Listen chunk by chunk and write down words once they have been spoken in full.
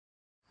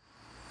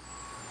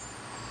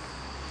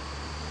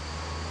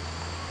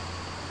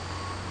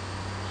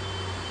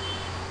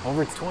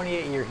Over its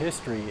 28-year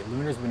history,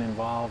 LUNAR's been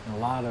involved in a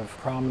lot of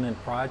prominent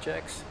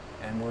projects,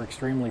 and we're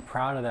extremely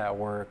proud of that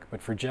work. But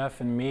for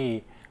Jeff and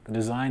me, the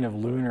design of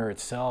LUNAR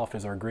itself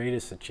is our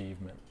greatest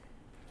achievement.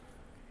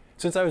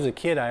 Since I was a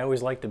kid, I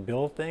always liked to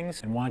build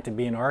things and wanted to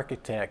be an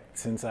architect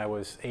since I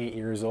was 8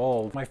 years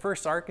old. My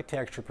first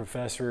architecture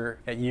professor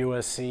at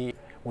USC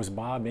was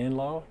Bob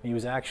Inlow. He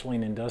was actually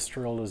an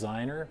industrial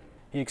designer.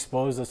 He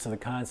exposed us to the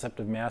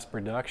concept of mass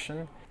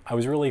production. I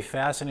was really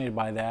fascinated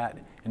by that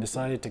and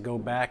decided to go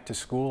back to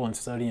school and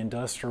study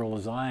industrial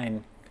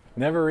design.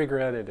 Never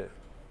regretted it.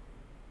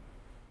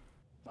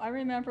 I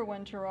remember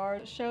when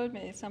Gerard showed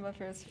me some of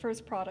his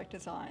first product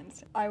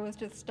designs. I was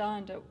just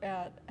stunned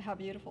at how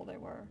beautiful they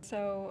were.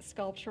 So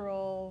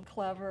sculptural,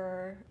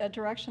 clever, a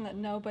direction that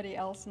nobody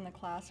else in the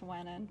class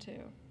went into.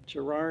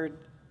 Gerard,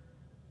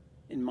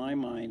 in my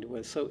mind,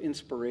 was so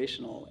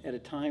inspirational at a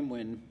time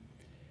when,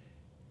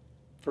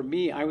 for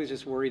me, I was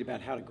just worried about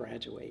how to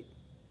graduate.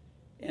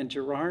 And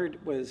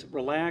Gerard was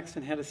relaxed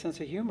and had a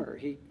sense of humor.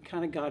 He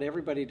kind of got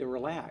everybody to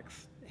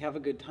relax, have a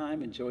good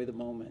time, enjoy the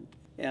moment.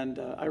 And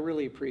I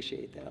really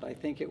appreciate that. I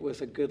think it was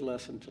a good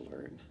lesson to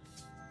learn.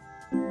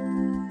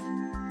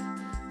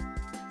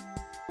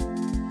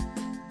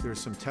 There's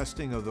some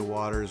testing of the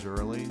waters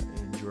early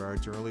in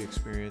Gerard's early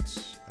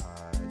experience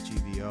at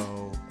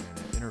GVO and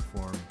at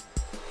Interform.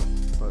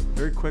 But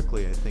very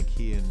quickly, I think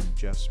he and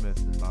Jeff Smith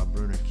and Bob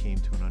Brunner came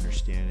to an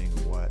understanding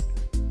of what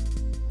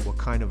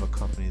kind of a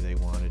company they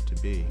wanted to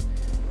be.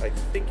 I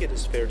think it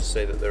is fair to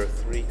say that there are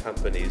three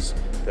companies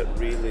that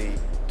really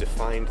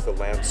defined the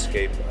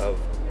landscape of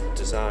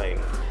design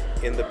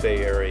in the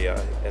Bay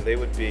Area, and they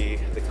would be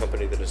the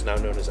company that is now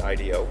known as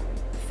IDEO,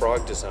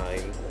 Frog Design,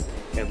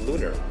 and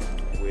LUNAR,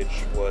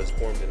 which was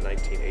formed in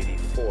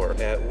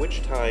 1984, at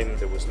which time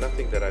there was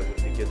nothing that I would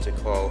begin to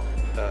call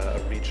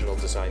a regional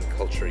design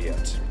culture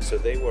yet. So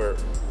they were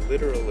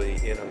literally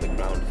in on the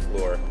ground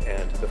floor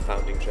and the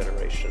founding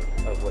generation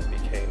of what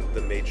became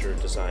the major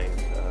design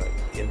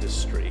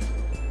industry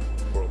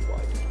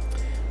worldwide.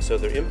 So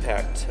their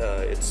impact,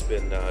 it's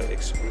been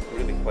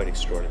really quite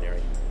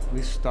extraordinary.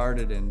 We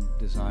started in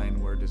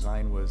design where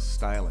design was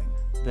styling.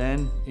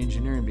 Then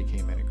engineering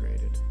became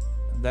integrated.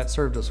 That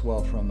served us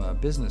well from a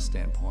business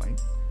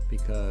standpoint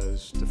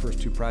because the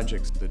first two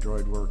projects, the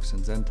DroidWorks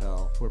and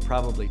Zentel, were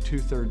probably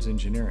 2/3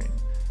 engineering.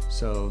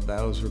 So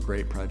those were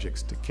great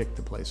projects to kick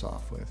the place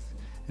off with.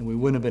 And we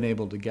wouldn't have been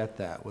able to get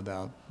that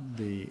without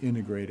the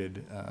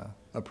integrated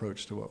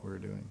approach to what we were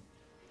doing.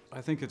 I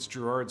think it's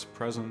Gerard's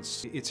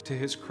presence. It's to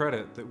his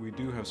credit that we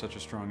do have such a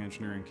strong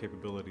engineering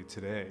capability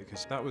today,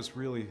 because that was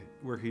really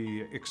where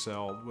he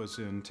excelled, was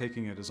in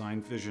taking a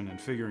design vision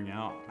and figuring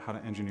out how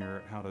to engineer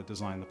it, how to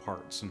design the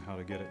parts, and how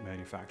to get it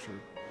manufactured.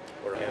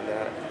 And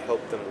that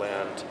helped them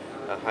land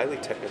highly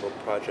technical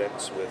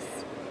projects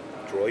with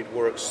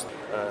DroidWorks,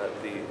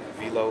 the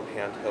Velo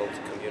handheld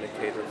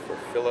communicator for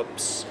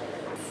Philips,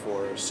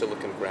 for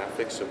Silicon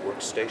Graphics, a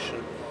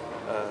workstation.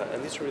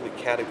 And these are really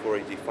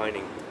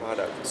category-defining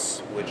products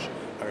which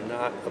are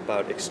not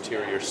about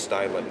exterior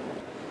styling.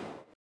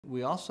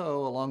 We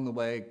also, along the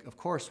way, of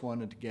course,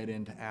 wanted to get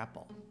into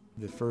Apple.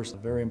 The first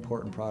very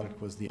important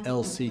product was the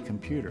LC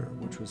computer,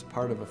 which was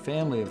part of a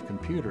family of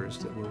computers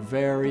that were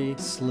very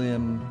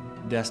slim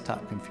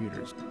desktop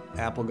computers.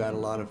 Apple got a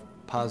lot of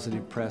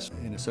positive press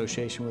in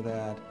association with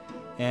that.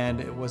 And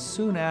it was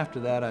soon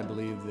after that, I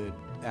believe, that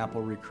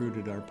Apple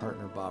recruited our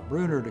partner Bob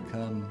Brunner to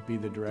come be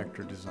the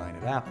director of design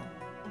at Apple.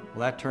 Well,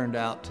 that turned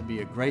out to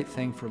be a great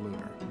thing for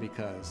LUNAR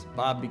because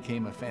Bob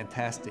became a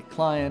fantastic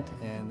client,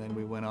 and then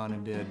we went on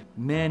and did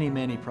many,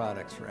 many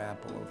products for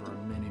Apple over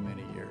many,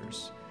 many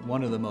years.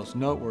 One of the most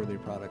noteworthy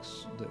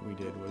products that we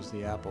did was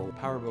the Apple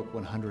PowerBook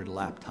 100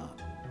 laptop,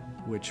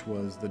 which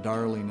was the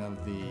darling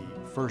of the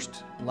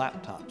first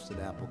laptops that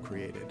Apple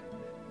created,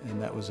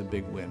 and that was a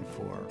big win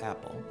for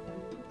Apple.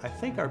 I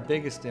think our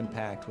biggest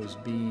impact was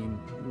being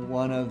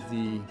one of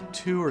the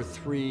 2 or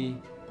 3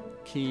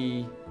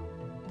 key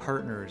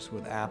partners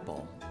with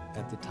Apple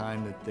at the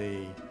time that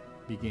they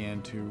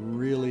began to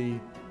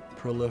really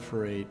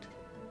proliferate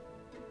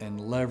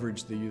and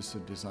leverage the use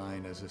of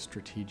design as a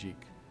strategic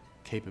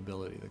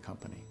capability of the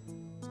company.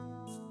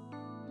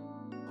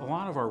 A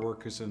lot of our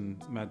work is in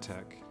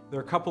medtech. There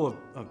are a couple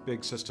of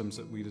big systems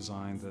that we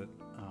designed that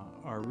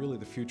are really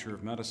the future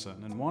of medicine.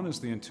 And one is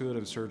the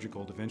Intuitive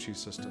Surgical Da Vinci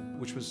system,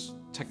 which was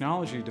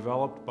technology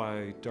developed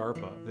by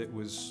DARPA that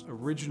was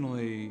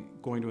originally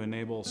going to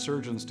enable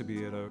surgeons to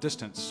be at a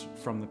distance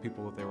from the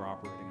people that they were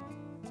operating on.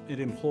 It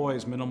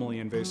employs minimally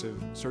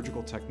invasive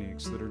surgical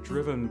techniques that are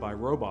driven by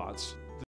robots